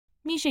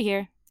Misha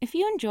here. If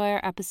you enjoy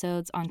our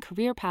episodes on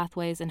career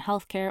pathways in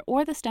healthcare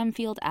or the STEM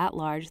field at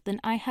large,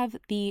 then I have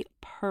the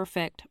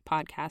perfect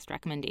podcast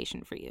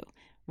recommendation for you,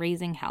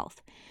 Raising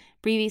Health.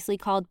 Previously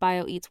called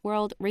BioEats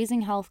World,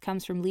 Raising Health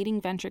comes from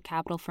leading venture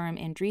capital firm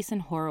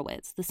Andreessen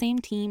Horowitz, the same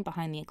team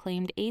behind the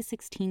acclaimed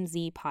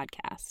A16Z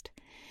podcast.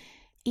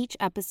 Each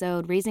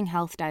episode, Raising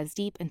Health dives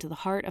deep into the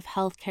heart of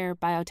healthcare,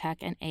 biotech,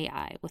 and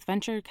AI with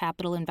venture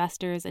capital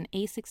investors and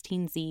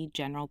A16Z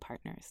general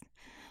partners.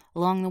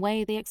 Along the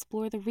way, they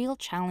explore the real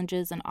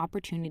challenges and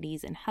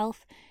opportunities in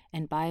health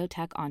and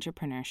biotech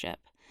entrepreneurship.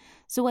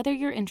 So whether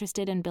you're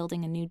interested in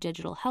building a new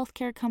digital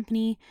healthcare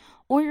company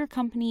or your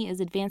company is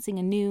advancing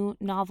a new,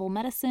 novel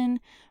medicine,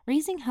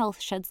 Raising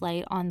Health sheds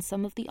light on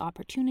some of the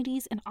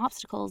opportunities and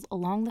obstacles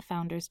along the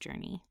founder's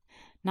journey.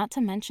 Not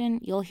to mention,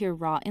 you'll hear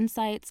raw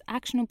insights,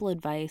 actionable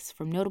advice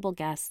from notable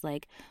guests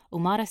like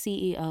Omada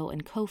CEO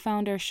and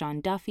co-founder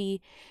Sean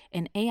Duffy,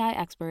 and AI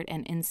expert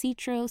and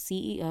In-Sitro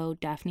CEO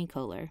Daphne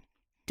Kohler.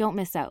 Don't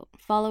miss out.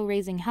 Follow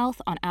Raising Health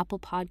on Apple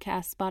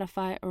Podcasts,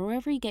 Spotify, or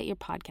wherever you get your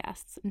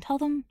podcasts, and tell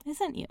them I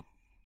sent you.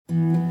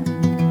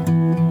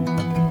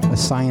 A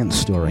science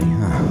story,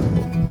 huh?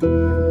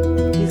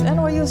 These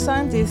NYU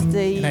scientists,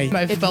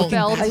 I felt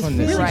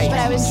right.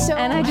 I was so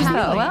and I just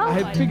thought, well, I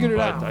had figured it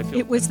out.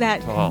 it was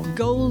that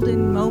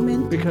golden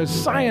moment. Because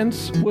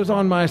science was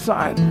on my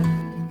side.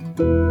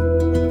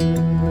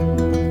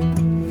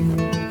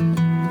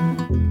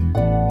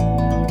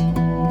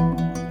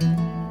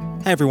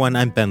 Hi everyone,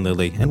 I'm Ben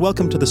Lilly, and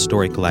welcome to the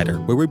Story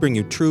Collider, where we bring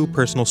you true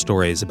personal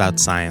stories about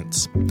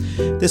science.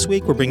 This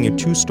week, we're bringing you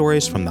two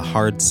stories from the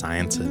hard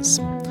sciences.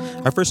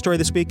 Our first story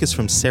this week is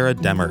from Sarah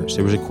Demers.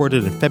 It was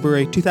recorded in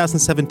February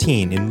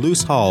 2017 in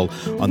Luce Hall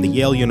on the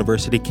Yale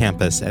University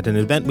campus at an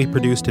event we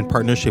produced in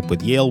partnership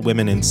with Yale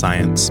Women in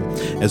Science,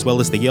 as well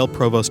as the Yale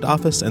Provost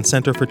Office and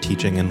Center for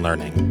Teaching and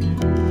Learning.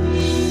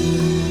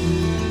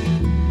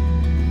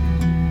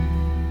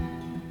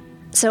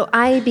 So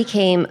I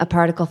became a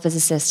particle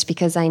physicist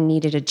because I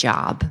needed a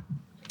job.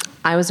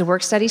 I was a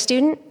work-study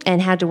student and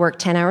had to work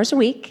 10 hours a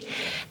week,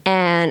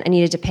 and I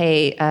needed to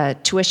pay a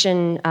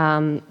tuition,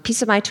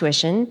 piece of my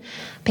tuition,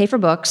 pay for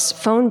books,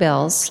 phone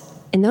bills.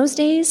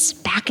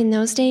 Back in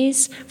those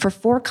days, for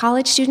 4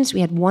 college students,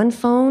 we had one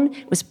phone.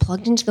 It was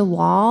plugged into the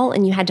wall,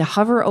 and you had to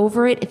hover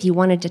over it if you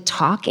wanted to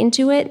talk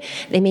into it.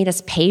 They made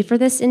us pay for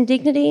this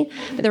indignity.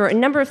 But there were a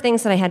number of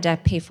things that I had to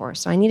pay for,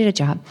 so I needed a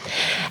job.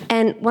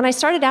 And when I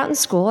started out in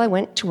school, I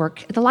went to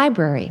work at the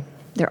library.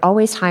 They're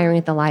always hiring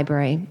at the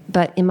library.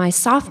 But in my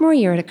sophomore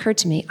year, it occurred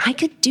to me I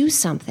could do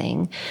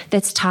something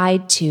that's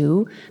tied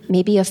to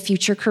maybe a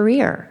future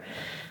career.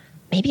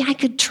 Maybe I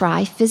could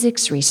try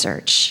physics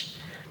research.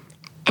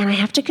 And I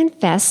have to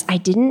confess, I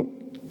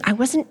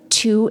wasn't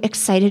too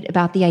excited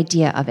about the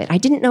idea of it. I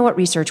didn't know what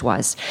research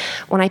was.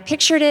 When I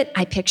pictured it,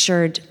 I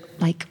pictured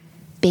like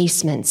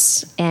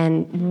basements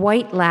and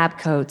white lab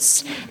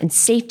coats and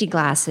safety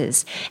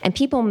glasses and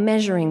people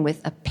measuring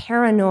with a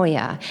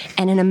paranoia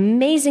and an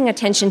amazing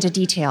attention to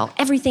detail.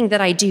 Everything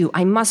that I do,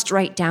 I must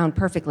write down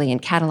perfectly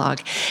and catalog.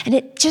 And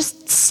it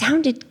just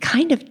sounded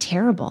kind of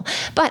terrible.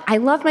 But I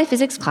loved my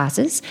physics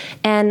classes,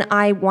 and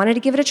I wanted to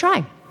give it a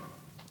try.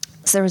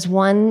 So there was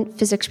one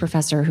physics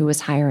professor who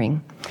was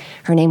hiring.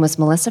 Her name was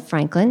Melissa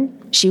Franklin.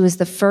 She was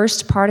the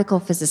first particle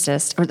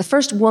physicist, or the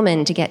first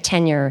woman to get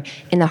tenure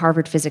in the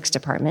Harvard physics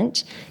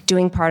department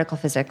doing particle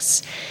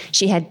physics.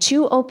 She had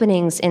 2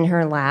 openings in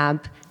her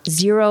lab,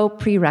 0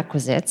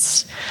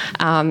 prerequisites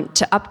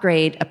to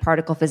upgrade a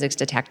particle physics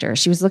detector.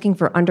 She was looking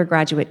for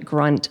undergraduate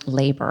grunt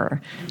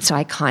labor. So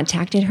I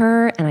contacted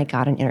her and I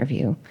got an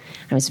interview.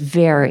 I was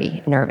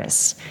very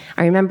nervous.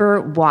 I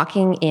remember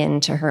walking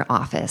into her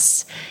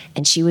office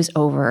and she was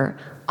over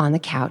on the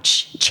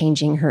couch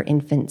changing her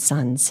infant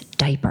son's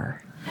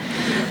diaper.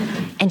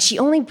 And she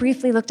only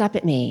briefly looked up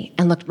at me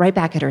and looked right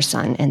back at her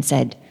son and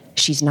said,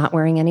 "She's not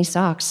wearing any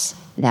socks.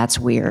 That's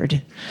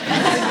weird."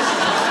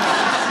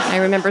 I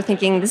remember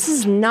thinking, this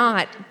is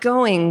not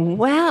going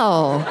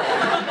well.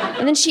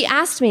 And then she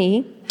asked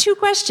me 2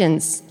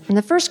 questions. And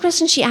the first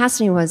question she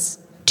asked me was,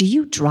 "Do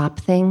you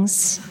drop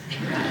things?"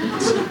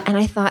 And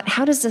I thought,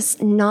 how does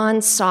this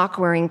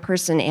non-sock-wearing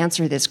person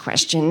answer this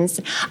question?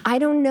 I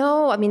don't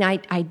know. I mean,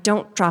 I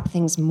don't drop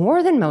things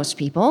more than most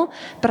people,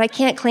 but I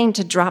can't claim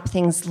to drop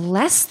things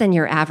less than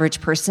your average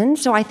person,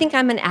 so I think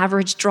I'm an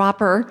average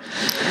dropper.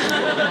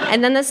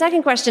 And then the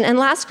second question, and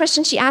last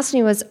question she asked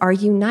me was, "Are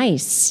you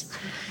nice?"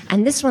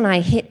 And this one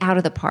I hit out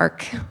of the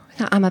park.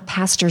 I'm a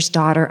pastor's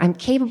daughter. I'm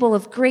capable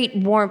of great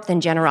warmth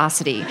and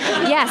generosity.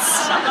 Yes,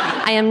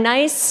 I am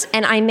nice,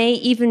 and I may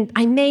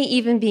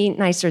even be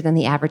nicer than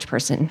the average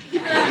person.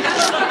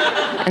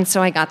 And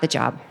so I got the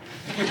job.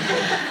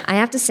 I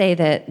have to say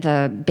that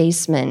the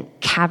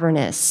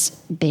cavernous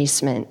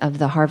basement of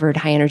the Harvard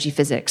High Energy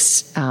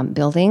Physics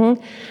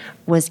building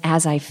was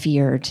as I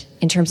feared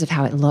in terms of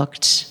how it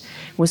looked.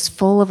 Was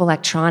full of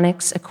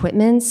electronics,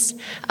 equipments.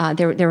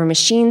 There were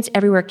machines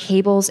everywhere,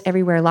 cables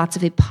everywhere, lots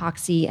of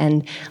epoxy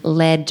and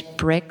lead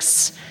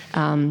bricks.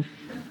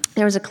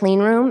 There was a clean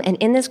room, and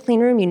in this clean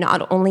room, you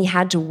not only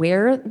had to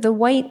wear the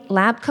white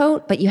lab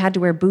coat, but you had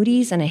to wear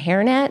booties and a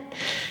hairnet.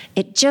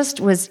 It just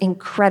was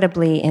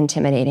incredibly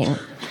intimidating.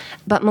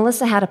 But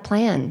Melissa had a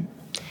plan.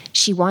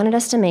 She wanted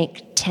us to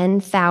make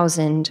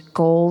 10,000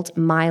 gold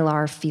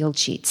Mylar field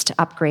sheets to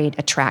upgrade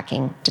a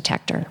tracking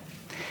detector.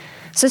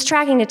 So this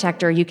tracking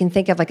detector, you can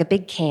think of like a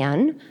big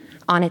can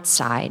on its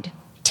side,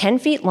 10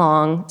 feet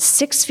long,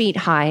 6 feet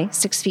high,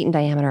 6 feet in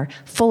diameter,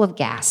 full of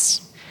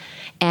gas.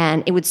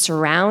 And it would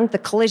surround the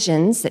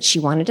collisions that she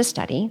wanted to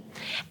study.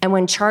 And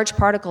when charged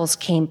particles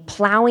came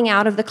plowing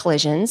out of the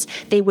collisions,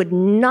 they would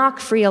knock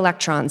free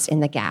electrons in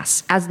the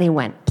gas as they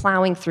went,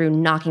 plowing through,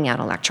 knocking out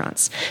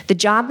electrons. The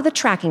job of the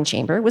tracking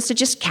chamber was to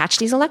just catch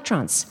these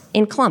electrons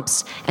in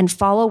clumps and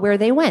follow where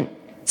they went,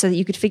 so that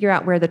you could figure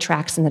out where the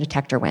tracks in the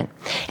detector went.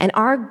 And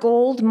our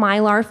gold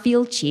Mylar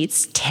field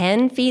sheets,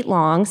 10 feet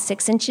long,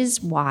 6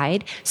 inches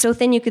wide, so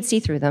thin you could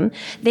see through them,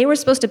 they were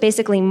supposed to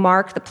basically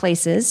mark the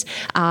places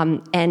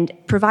and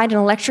provide an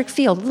electric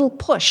field, a little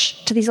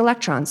push to these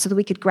electrons so that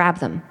we could grab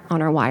them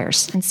on our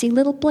wires and see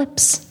little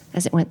blips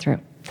as it went through.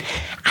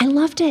 I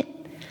loved it.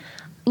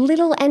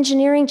 Little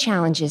engineering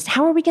challenges.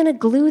 How are we going to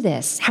glue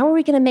this? How are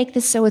we going to make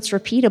this so it's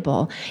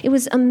repeatable? It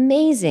was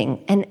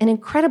amazing and an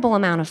incredible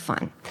amount of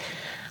fun.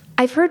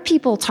 I've heard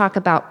people talk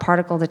about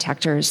particle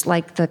detectors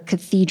like the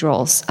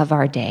cathedrals of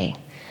our day.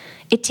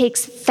 It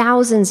takes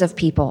thousands of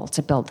people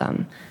to build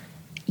them,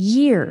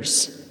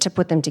 years to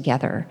put them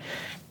together,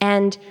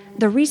 and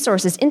the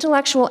resources,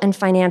 intellectual and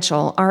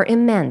financial, are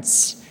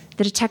immense.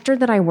 The detector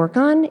that I work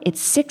on, it's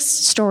 6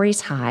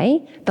 stories high,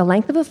 the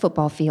length of a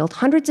football field,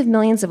 hundreds of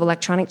millions of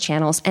electronic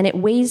channels, and it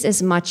weighs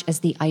as much as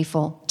the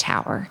Eiffel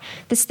Tower.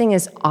 This thing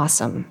is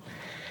awesome.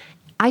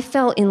 I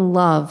fell in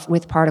love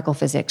with particle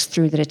physics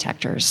through the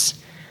detectors.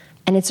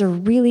 And it's a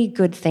really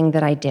good thing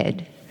that I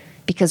did,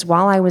 because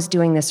while I was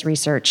doing this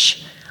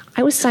research,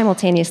 I was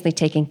simultaneously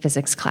taking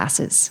physics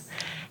classes.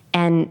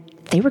 And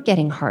they were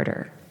getting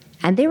harder.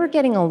 And they were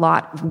getting a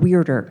lot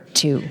weirder,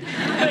 too.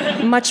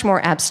 Much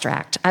more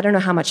abstract. I don't know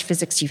how much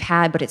physics you've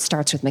had, but it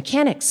starts with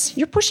mechanics.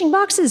 You're pushing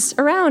boxes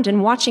around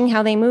and watching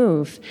how they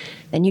move.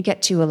 Then you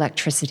get to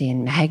electricity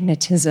and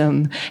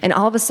magnetism, and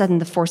all of a sudden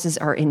the forces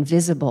are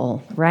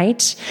invisible,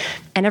 right?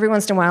 And every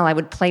once in a while I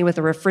would play with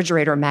a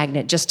refrigerator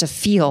magnet just to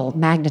feel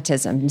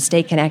magnetism and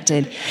stay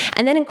connected.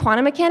 And then in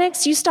quantum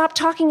mechanics, you stop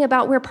talking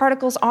about where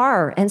particles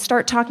are and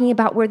start talking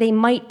about where they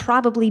might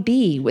probably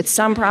be with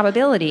some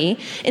probability.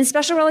 In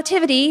special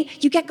relativity,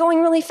 you get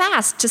going really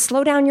fast to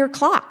slow down your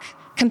clock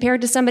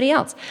compared to somebody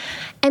else.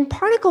 And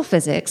particle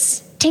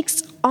physics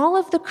takes all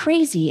of the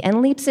crazy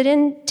and lumps it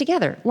in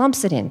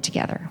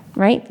together,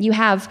 right? You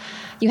have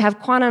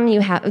quantum,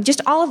 you have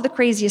just all of the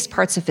craziest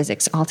parts of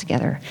physics all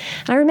together.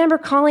 And I remember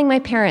calling my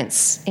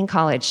parents in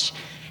college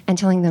and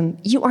telling them,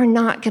 you are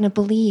not going to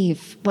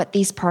believe what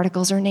these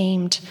particles are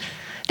named.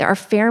 There are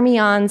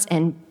fermions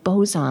and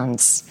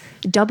bosons.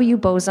 W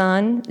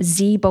boson,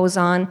 Z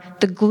boson,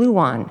 the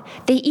gluon.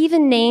 They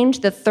even named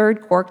the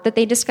third quark that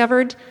they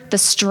discovered the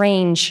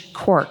strange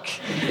quark.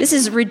 This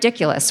is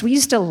ridiculous. We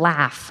used to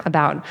laugh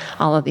about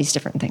all of these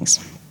different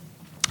things.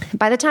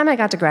 By the time I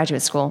got to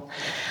graduate school,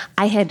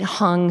 I had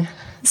hung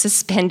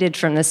suspended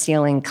from the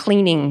ceiling,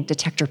 cleaning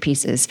detector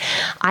pieces.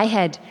 I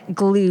had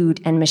glued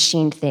and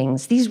machined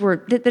things.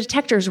 The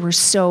detectors were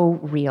so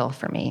real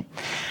for me.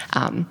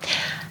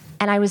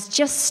 And I was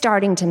just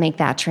starting to make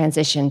that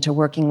transition to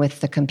working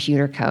with the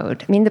computer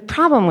code. I mean, the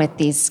problem with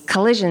these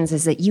collisions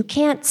is that you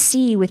can't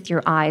see with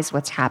your eyes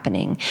what's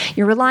happening.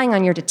 You're relying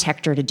on your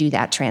detector to do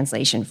that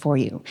translation for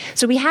you.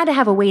 So we had to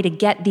have a way to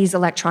get these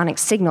electronic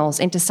signals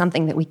into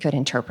something that we could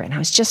interpret. And I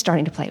was just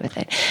starting to play with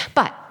it.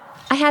 But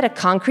I had a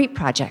concrete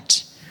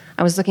project.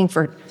 I was looking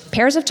for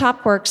pairs of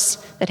top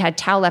quarks that had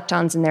tau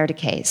leptons in their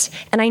decays.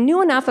 And I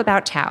knew enough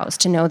about taus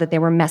to know that they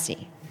were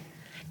messy.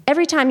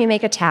 Every time you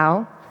make a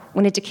tau,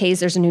 when it decays,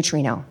 there's a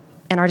neutrino.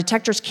 And our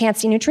detectors can't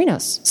see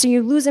neutrinos, so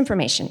you lose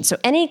information. So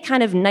any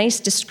kind of nice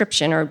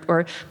description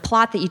or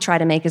plot that you try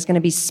to make is going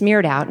to be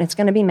smeared out, and it's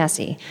going to be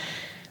messy.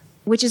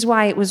 Which is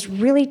why it was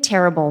really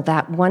terrible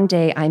that one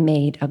day I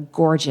made a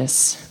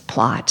gorgeous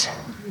plot.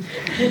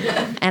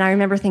 And I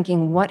remember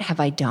thinking, what have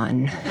I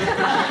done?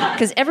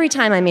 Because every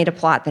time I made a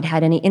plot that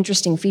had any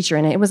interesting feature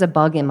in it, it was a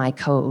bug in my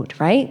code,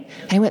 right?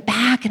 And I went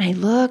back and I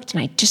looked,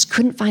 and I just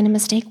couldn't find a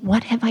mistake.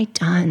 What have I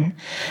done?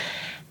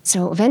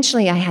 So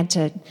eventually I had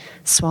to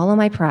swallow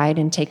my pride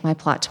and take my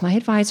plot to my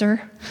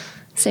advisor,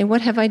 say,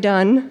 what have I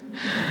done?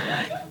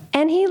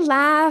 And he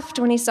laughed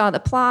when he saw the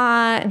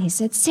plot, and he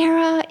said,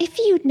 Sarah, if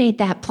you'd made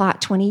that plot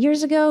 20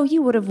 years ago,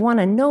 you would have won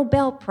a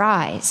Nobel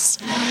Prize.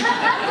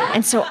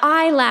 And so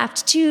I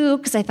laughed too,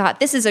 because I thought,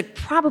 this is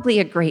probably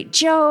a great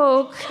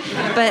joke,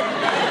 but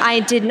I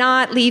did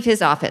not leave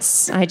his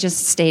office. I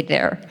just stayed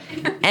there.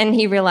 And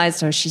he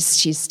realized, oh,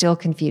 she's still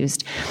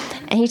confused.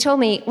 And he told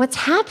me, what's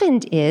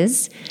happened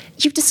is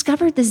you've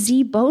discovered the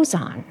Z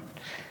boson.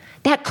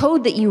 That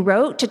code that you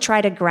wrote to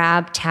try to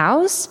grab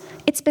taus,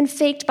 it's been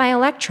faked by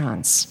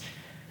electrons.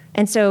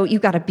 And so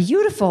you've got a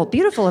beautiful,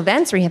 beautiful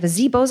events where you have a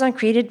Z boson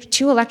created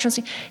 2 electrons.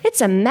 It's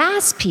a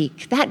mass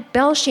peak. That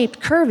bell-shaped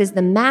curve is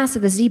the mass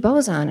of the Z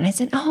boson. And I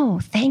said,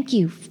 oh, thank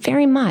you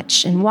very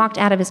much, and walked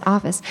out of his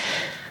office.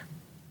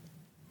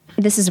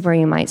 This is where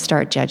you might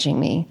start judging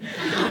me.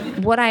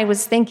 What I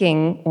was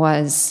thinking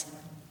was,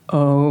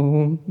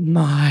 oh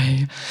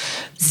my,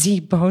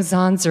 Z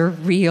bosons are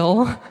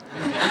real.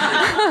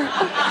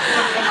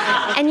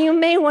 And you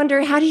may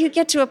wonder, how do you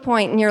get to a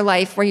point in your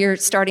life where you're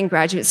starting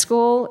graduate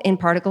school in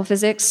particle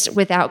physics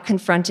without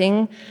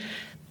confronting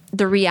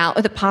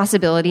the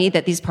possibility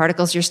that these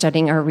particles you're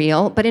studying are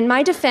real? But in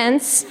my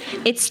defense,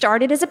 it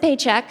started as a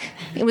paycheck.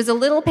 It was a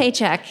little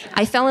paycheck.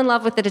 I fell in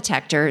love with the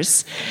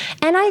detectors.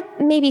 And I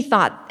maybe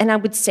thought, and I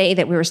would say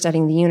that we were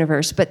studying the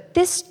universe, but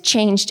this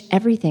changed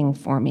everything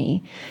for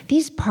me.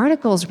 These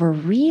particles were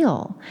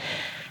real.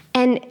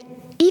 And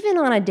even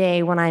on a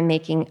day when I'm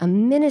making a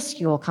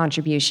minuscule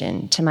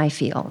contribution to my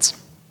field,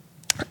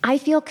 I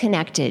feel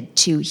connected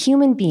to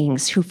human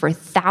beings who for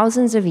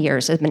thousands of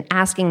years have been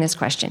asking this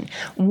question: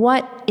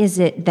 what is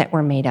it that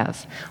we're made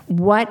of?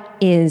 What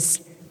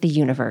is the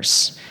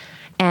universe?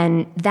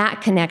 And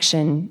that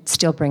connection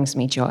still brings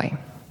me joy.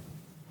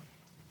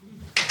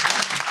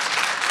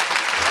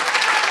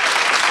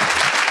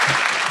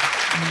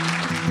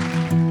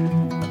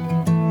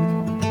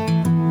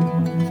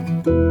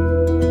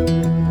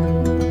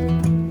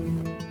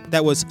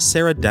 That was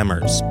Sarah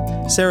Demers.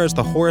 Sarah is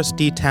the Horace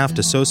D. Taft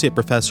Associate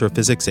Professor of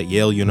Physics at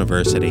Yale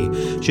University.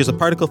 She is a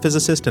particle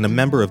physicist and a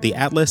member of the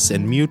ATLAS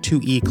and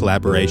mu2e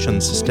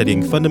collaborations,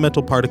 studying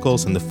fundamental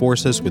particles and the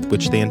forces with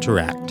which they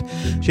interact.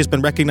 She has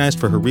been recognized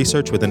for her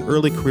research with an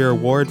early career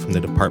award from the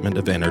Department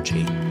of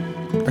Energy.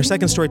 Our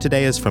second story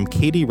today is from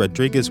Katie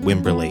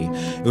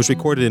Rodriguez-Wimberly. It was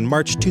recorded in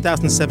March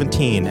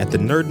 2017 at the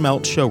Nerd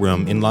Melt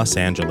showroom in Los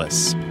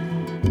Angeles.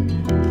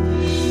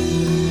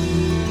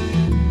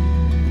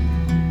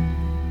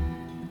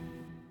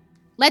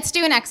 Let's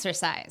do an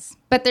exercise,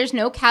 but there's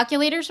no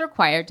calculators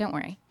required, don't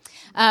worry.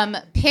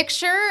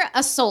 Picture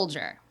a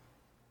soldier.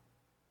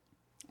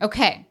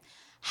 Okay,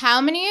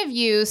 how many of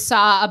you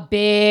saw a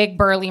big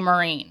burly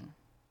Marine?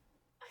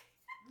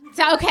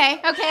 Okay,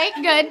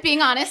 good,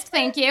 being honest,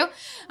 thank you.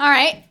 All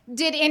right,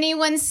 did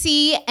anyone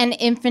see an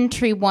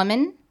infantry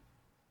woman?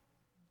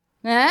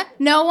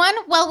 No one?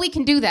 Well, we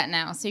can do that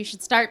now, so you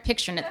should start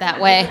picturing it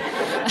that way.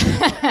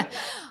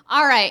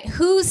 All right,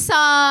 who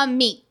saw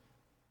meat?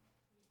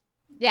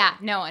 Yeah,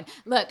 no one.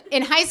 Look,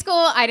 in high school,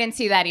 I didn't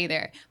see that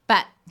either.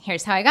 But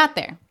here's how I got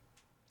there.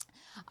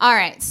 All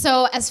right,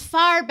 so as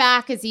far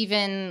back as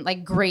even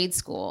like grade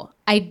school,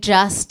 I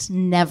just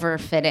never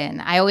fit in.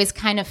 I always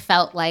kind of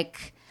felt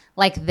like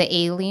the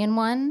alien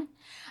one.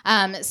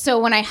 So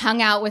when I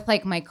hung out with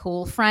like my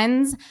cool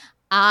friends,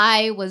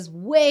 I was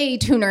way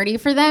too nerdy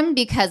for them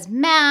because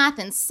math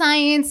and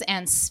science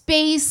and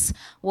space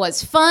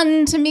was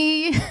fun to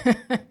me.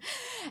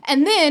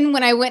 And then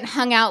when I went and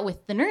hung out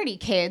with the nerdy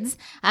kids,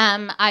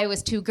 I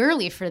was too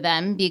girly for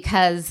them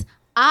because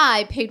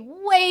I paid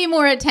way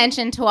more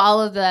attention to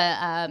all of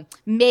the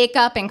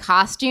makeup and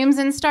costumes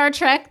in Star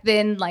Trek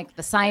than like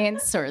the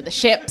science or the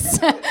ships.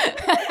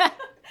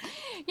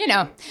 You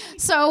know,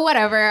 so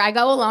whatever, I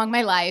go along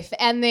my life.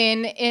 And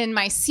then in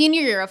my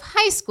senior year of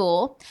high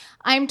school,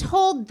 I'm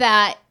told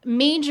that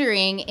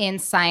majoring in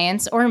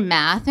science or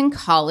math in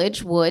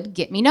college would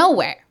get me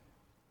nowhere.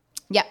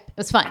 Yep, it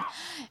was fun.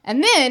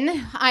 And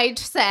then I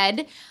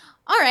said,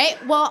 all right,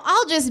 well,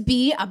 I'll just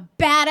be a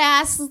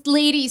badass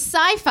lady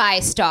sci-fi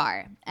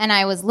star. And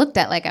I was looked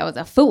at like I was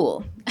a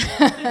fool.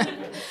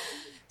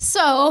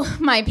 So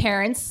my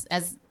parents,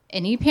 as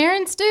any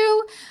parents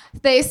do,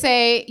 they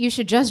say, you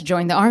should just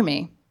join the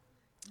Army.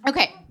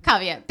 Okay,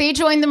 caveat. They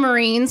joined the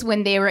Marines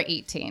when they were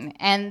 18,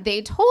 and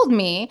they told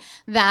me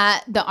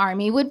that the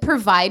Army would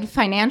provide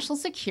financial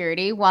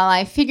security while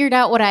I figured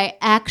out what I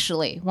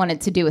actually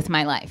wanted to do with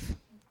my life.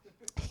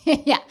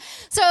 Yeah.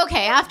 So,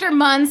 okay, after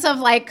months of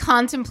like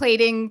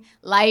contemplating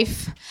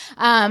life,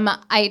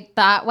 I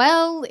thought,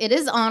 well, it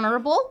is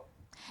honorable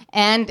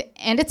and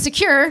it's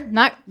secure,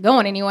 not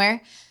going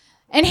anywhere.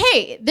 And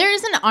hey,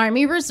 there's an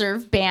Army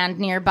Reserve band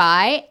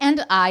nearby,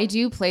 and I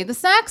do play the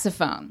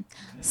saxophone.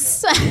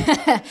 So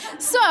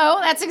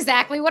that's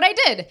exactly what I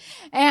did.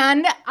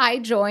 And I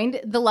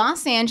joined the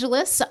Los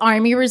Angeles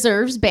Army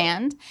Reserves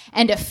Band.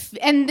 And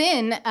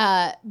then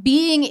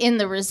being in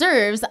the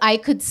reserves, I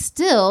could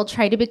still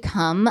try to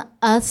become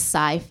a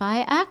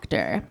sci-fi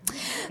actor.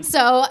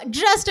 So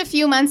just a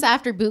few months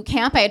after boot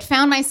camp, I had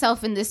found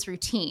myself in this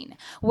routine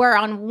where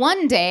on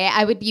one day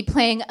I would be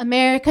playing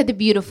America the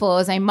Beautiful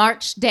as I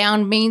marched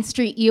down Main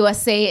Street,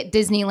 USA at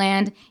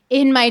Disneyland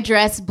in my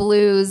dress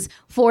blues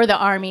for the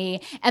Army.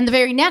 And the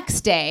very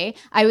next day,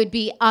 I would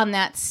be on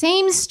that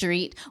same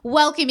street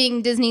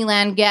welcoming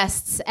Disneyland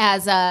guests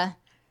as I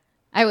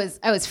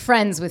was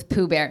friends with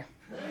Pooh Bear.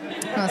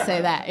 I'll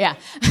say that, yeah.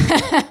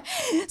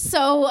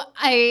 So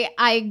I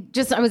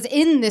was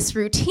in this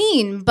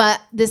routine,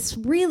 but this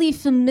really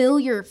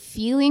familiar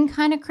feeling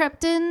kind of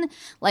crept in,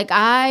 like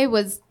I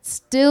was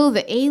still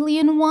the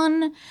alien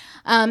one.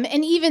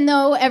 And even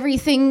though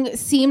everything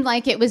seemed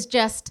like it was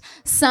just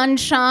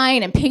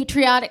sunshine and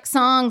patriotic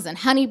songs and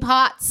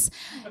honeypots,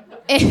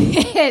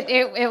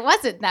 it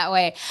wasn't that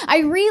way. I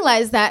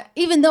realized that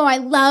even though I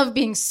love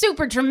being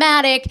super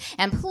dramatic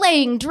and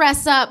playing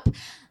dress up,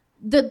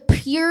 the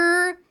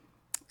pure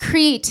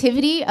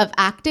creativity of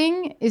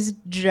acting is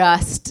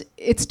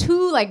it's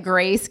too like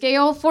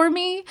grayscale for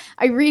me.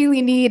 I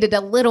really needed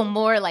a little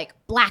more like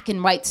black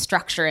and white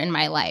structure in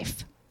my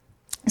life.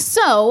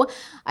 So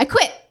I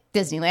quit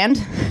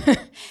Disneyland.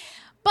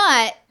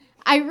 But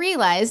I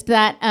realized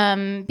that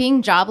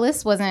being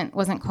jobless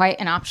wasn't quite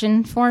an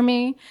option for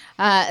me.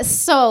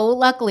 So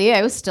luckily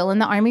I was still in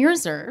the Army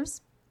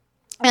Reserves.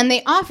 And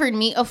they offered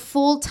me a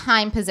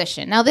full-time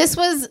position. Now, this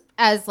was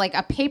as like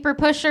a paper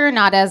pusher,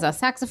 not as a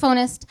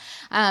saxophonist.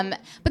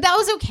 But that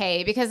was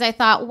okay because I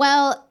thought,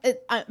 well,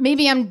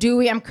 maybe I'm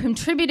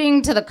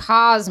contributing to the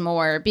cause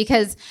more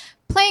because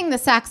playing the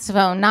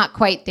saxophone, not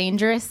quite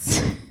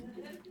dangerous.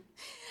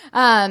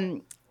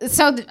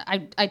 So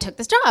I took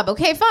this job.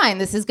 Okay, fine.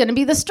 This is going to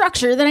be the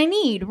structure that I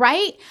need,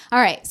 right? All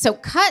right. So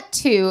cut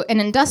to an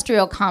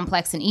industrial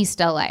complex in East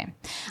LA.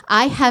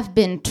 I have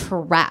been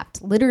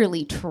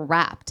literally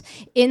trapped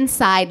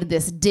inside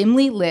this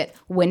dimly lit,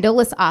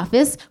 windowless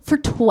office for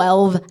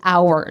 12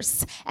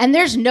 hours. And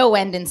there's no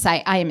end in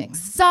sight. I am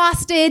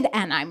exhausted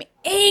and I'm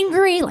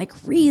angry, like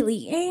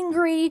really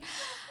angry.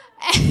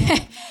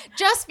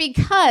 Just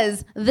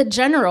because the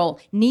general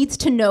needs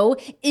to know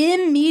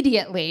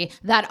immediately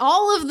that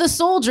all of the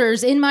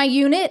soldiers in my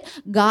unit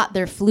got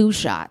their flu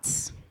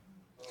shots.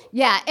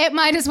 Yeah, it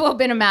might as well have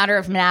been a matter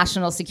of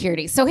national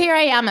security. So here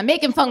I am, I'm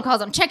making phone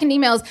calls, I'm checking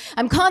emails,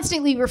 I'm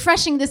constantly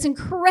refreshing this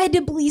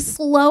incredibly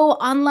slow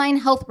online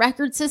health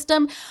record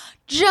system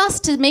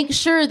just to make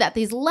sure that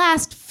these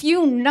last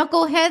few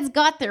knuckleheads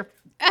got their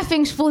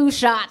effing flu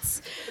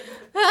shots.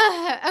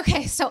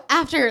 Okay, so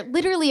after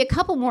literally a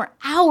couple more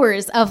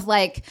hours of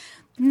like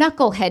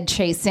knucklehead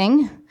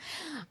chasing,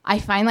 I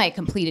finally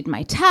completed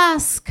my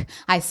task,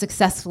 I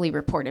successfully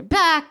reported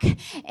back,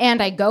 and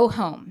I go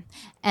home.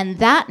 And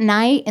that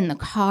night in the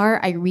car,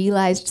 I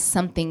realized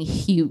something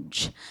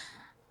huge.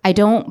 I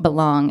don't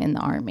belong in the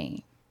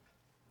Army.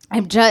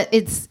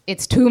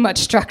 It's too much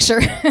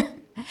structure.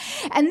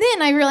 And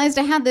then I realized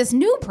I had this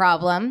new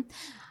problem.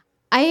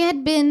 I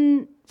had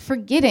been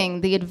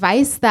forgetting the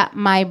advice that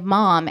my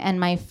mom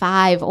and my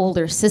 5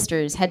 older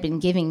sisters had been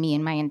giving me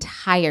in my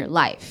entire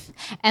life.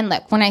 And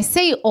look, when I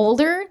say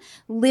older,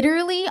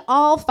 literally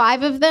all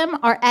 5 of them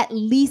are at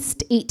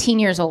least 18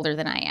 years older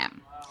than I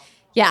am.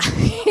 Yeah,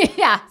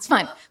 yeah, it's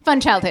fun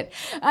childhood.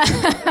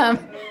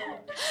 But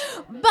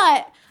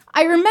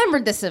I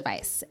remembered this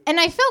advice, and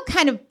I felt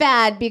kind of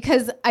bad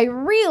because I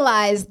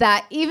realized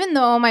that even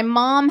though my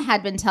mom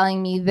had been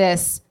telling me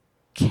this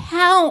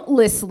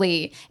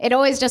countlessly, it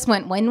always just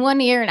went in one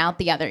ear and out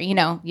the other. You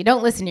know, you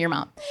don't listen to your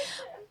mom.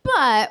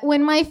 But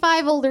when my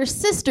 5 older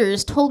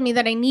sisters told me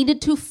that I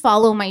needed to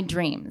follow my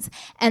dreams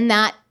and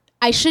that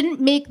I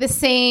shouldn't make the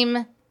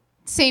same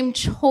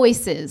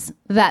choices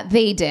that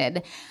they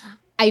did,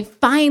 I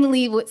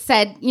finally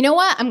said, you know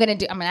what, I'm going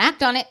to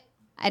act on it.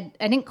 I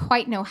didn't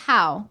quite know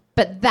how,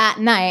 but that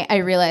night I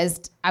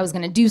realized I was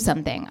going to do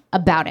something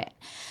about it.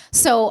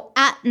 So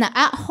at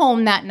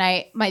home that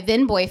night, my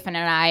then boyfriend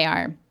and I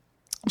are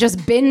just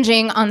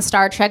binging on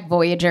Star Trek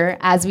Voyager,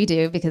 as we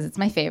do, because it's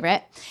my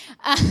favorite.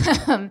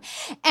 And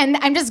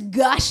I'm just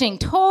gushing,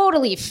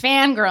 totally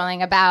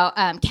fangirling about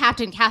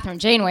Captain Catherine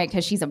Janeway,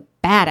 because she's a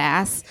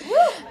badass.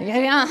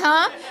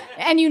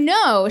 And you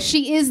know,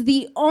 she is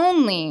the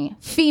only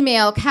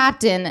female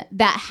captain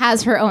that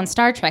has her own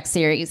Star Trek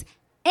series.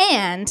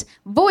 And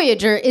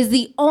Voyager is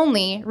the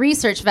only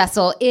research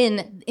vessel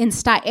in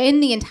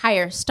the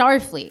entire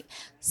Starfleet.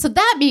 So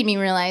that made me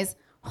realize,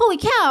 holy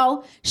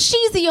cow,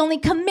 she's the only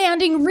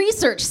commanding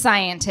research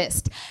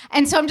scientist.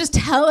 And so I'm just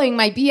telling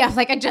my BF,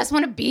 like, I just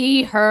want to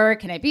be her.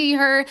 Can I be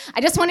her?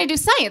 I just want to do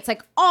science,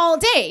 like, all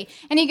day.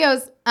 And he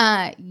goes,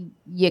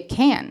 you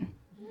can.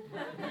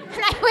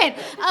 And I went,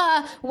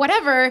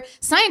 whatever.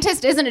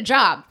 Scientist isn't a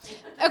job.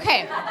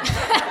 Okay.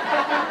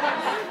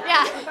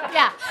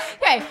 Yeah.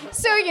 Okay.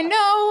 So, you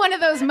know, one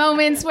of those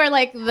moments where,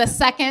 like, the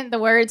second the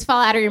words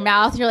fall out of your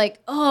mouth, you're like,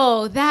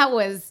 oh, that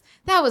was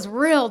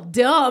real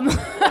dumb.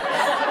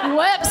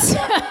 Whoops.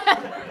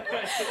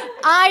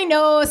 I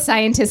know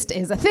scientist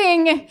is a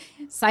thing.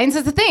 Science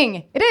is a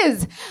thing. It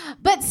is.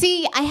 But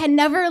see, I had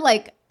never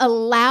like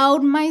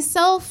allowed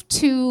myself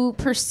to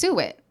pursue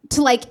it,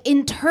 to like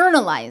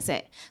internalize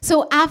it.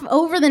 So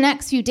over the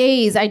next few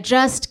days, I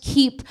just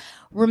keep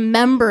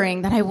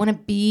remembering that I want to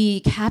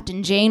be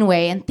Captain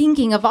Janeway and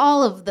thinking of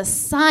all of the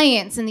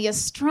science and the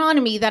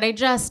astronomy that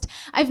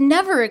I've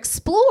never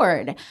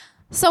explored.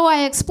 So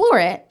I explore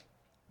it.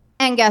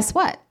 And guess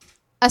what?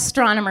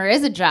 Astronomer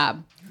is a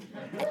job.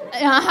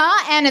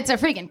 And it's a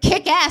freaking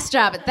kick-ass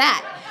job at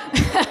that.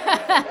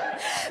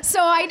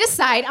 So I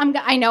decide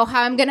I know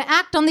how I'm going to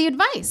act on the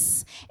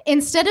advice.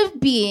 Instead of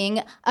being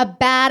a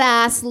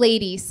badass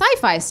lady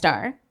sci-fi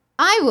star,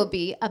 I will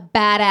be a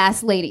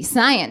badass lady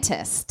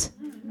scientist.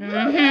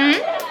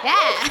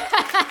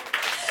 Yeah.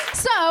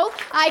 So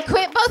I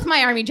quit both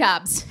my Army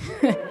jobs.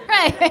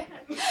 Right.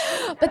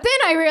 But then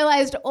I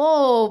realized,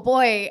 oh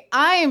boy,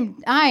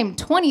 I'm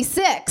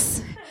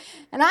 26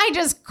 and I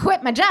just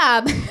quit my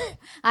job.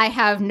 I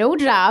have no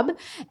job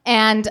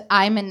and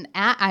I'm an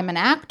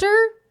actor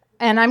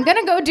and I'm going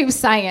to go do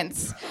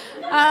science.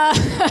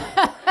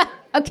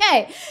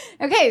 Okay,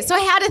 so I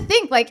had to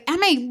think, like,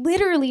 am I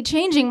literally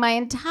changing my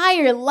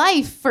entire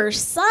life for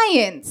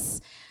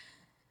science?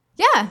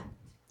 Yeah,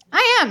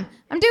 I am.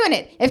 I'm doing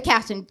it.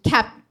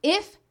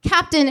 If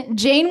Captain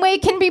Janeway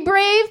can be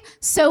brave,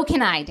 so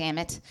can I, damn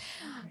it.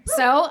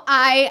 So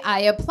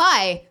I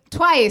apply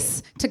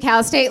twice to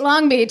Cal State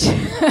Long Beach.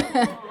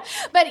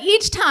 But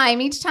each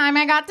time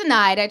I got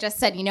denied, I just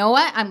said, you know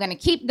what? I'm going to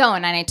keep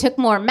going. And I took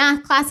more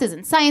math classes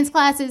and science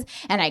classes,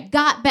 and I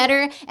got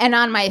better. And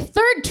on my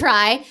third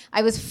try,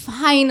 I was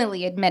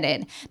finally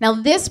admitted. Now,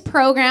 this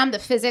program, the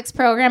physics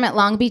program at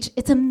Long Beach,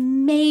 it's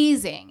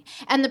amazing.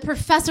 And the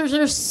professors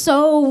are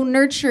so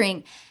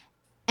nurturing.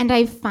 And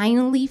I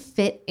finally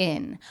fit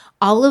in.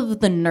 All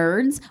of the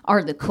nerds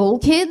are the cool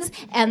kids,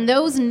 and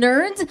those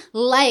nerds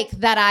like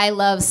that I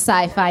love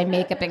sci-fi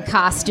makeup and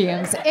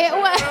costumes. It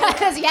was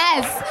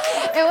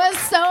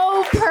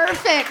so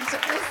perfect.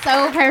 It was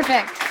so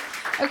perfect.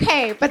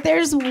 Okay, but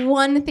there's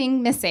one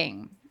thing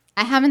missing.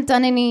 I haven't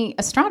done any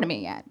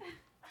astronomy yet.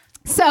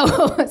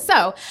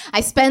 So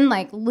I spend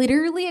like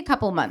literally a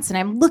couple months and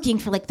I'm looking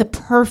for like the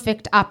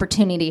perfect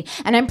opportunity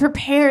and I'm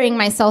preparing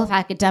myself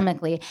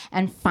academically.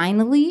 And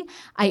finally,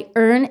 I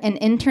earn an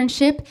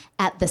internship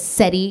at the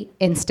SETI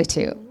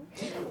Institute.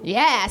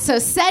 Yeah, so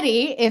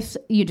SETI, if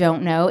you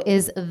don't know,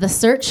 is the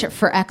Search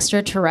for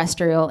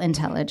Extraterrestrial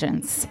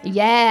Intelligence.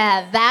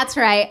 Yeah, that's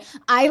right.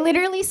 I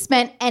literally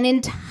spent an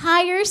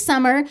entire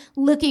summer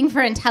looking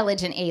for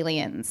intelligent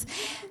aliens.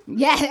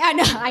 Yeah, I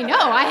know.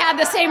 I had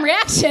the same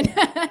reaction.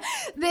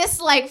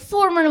 This like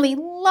formerly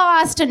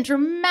lost and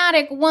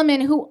dramatic woman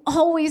who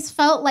always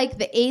felt like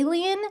the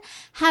alien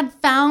had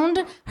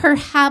found her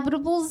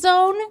habitable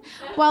zone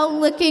while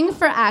looking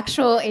for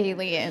actual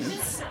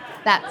aliens.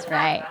 That's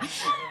right.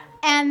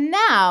 And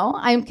now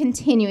I'm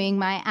continuing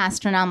my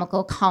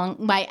astronomical quest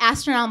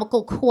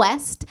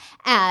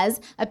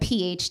as a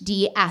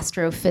PhD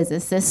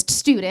astrophysicist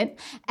student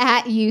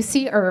at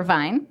UC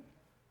Irvine.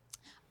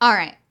 All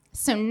right,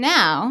 so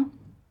now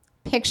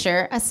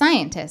picture a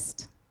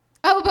scientist.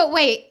 Oh, but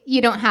wait,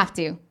 you don't have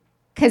to,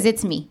 because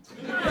it's me.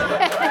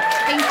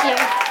 Thank you.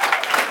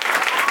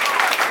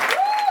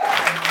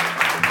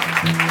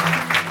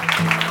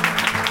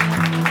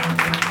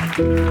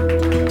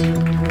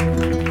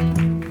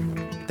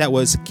 That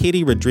was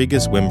Katie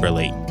Rodriguez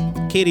Wimberly.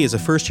 Katie is a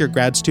first-year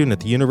grad student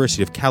at the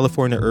University of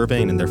California,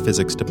 Irvine in their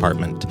physics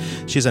department.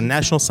 She's a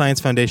National Science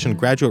Foundation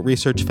Graduate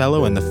Research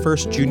Fellow and the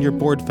first Junior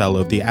Board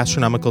Fellow of the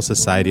Astronomical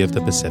Society of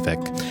the Pacific.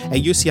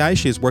 At UCI,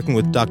 she is working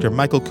with Dr.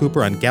 Michael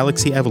Cooper on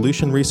galaxy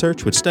evolution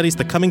research, which studies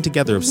the coming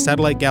together of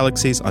satellite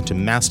galaxies onto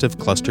massive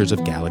clusters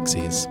of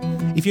galaxies.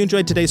 If you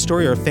enjoyed today's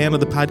story or are a fan of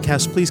the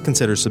podcast, please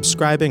consider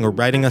subscribing or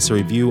writing us a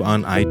review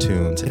on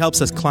iTunes. It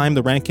helps us climb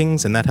the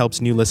rankings, and that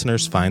helps new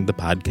listeners find the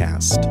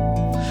podcast.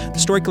 The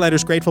Story Collider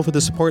is grateful for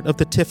the support of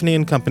the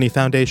Tiffany & Company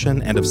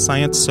Foundation and of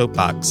Science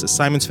Soapbox, a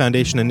Simons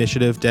Foundation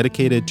initiative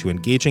dedicated to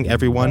engaging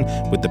everyone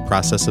with the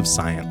process of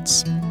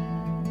science.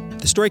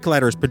 The Story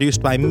Collider is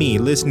produced by me,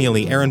 Liz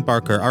Neely, Aaron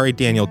Barker, Ari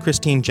Daniel,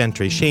 Christine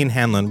Gentry, Shane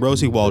Hanlon,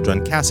 Rosie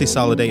Waldron, Cassie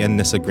Soliday, and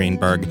Nissa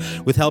Greenberg,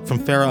 with help from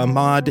Farah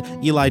Ahmad,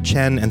 Eli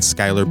Chen, and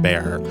Skylar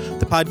Bear.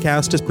 The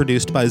podcast is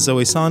produced by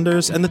Zoe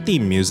Saunders, and the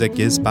theme music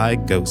is by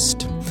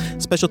Ghost.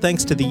 Special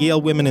thanks to the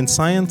Yale Women in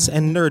Science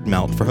and Nerd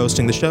Melt for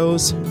hosting the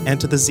shows,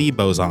 and to the Z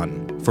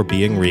Boson for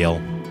being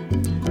real.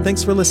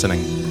 Thanks for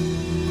listening.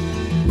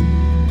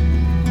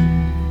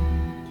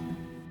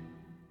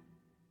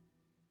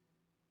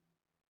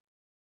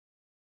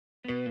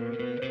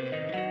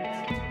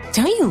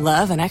 Don't you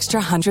love an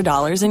extra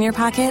 $100 in your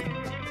pocket?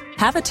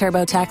 Have a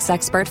TurboTax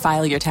expert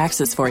file your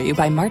taxes for you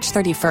by March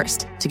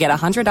 31st to get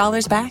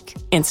 $100 back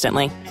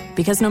instantly.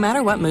 Because no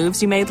matter what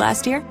moves you made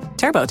last year,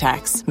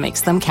 TurboTax makes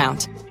them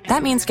count.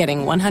 That means getting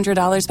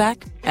 $100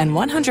 back and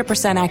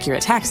 100%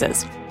 accurate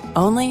taxes,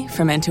 only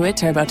from Intuit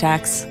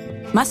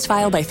TurboTax. Must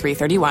file by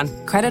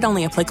 3/31. Credit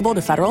only applicable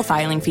to federal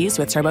filing fees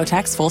with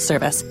TurboTax full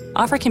service.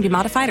 Offer can be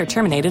modified or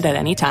terminated at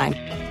any time.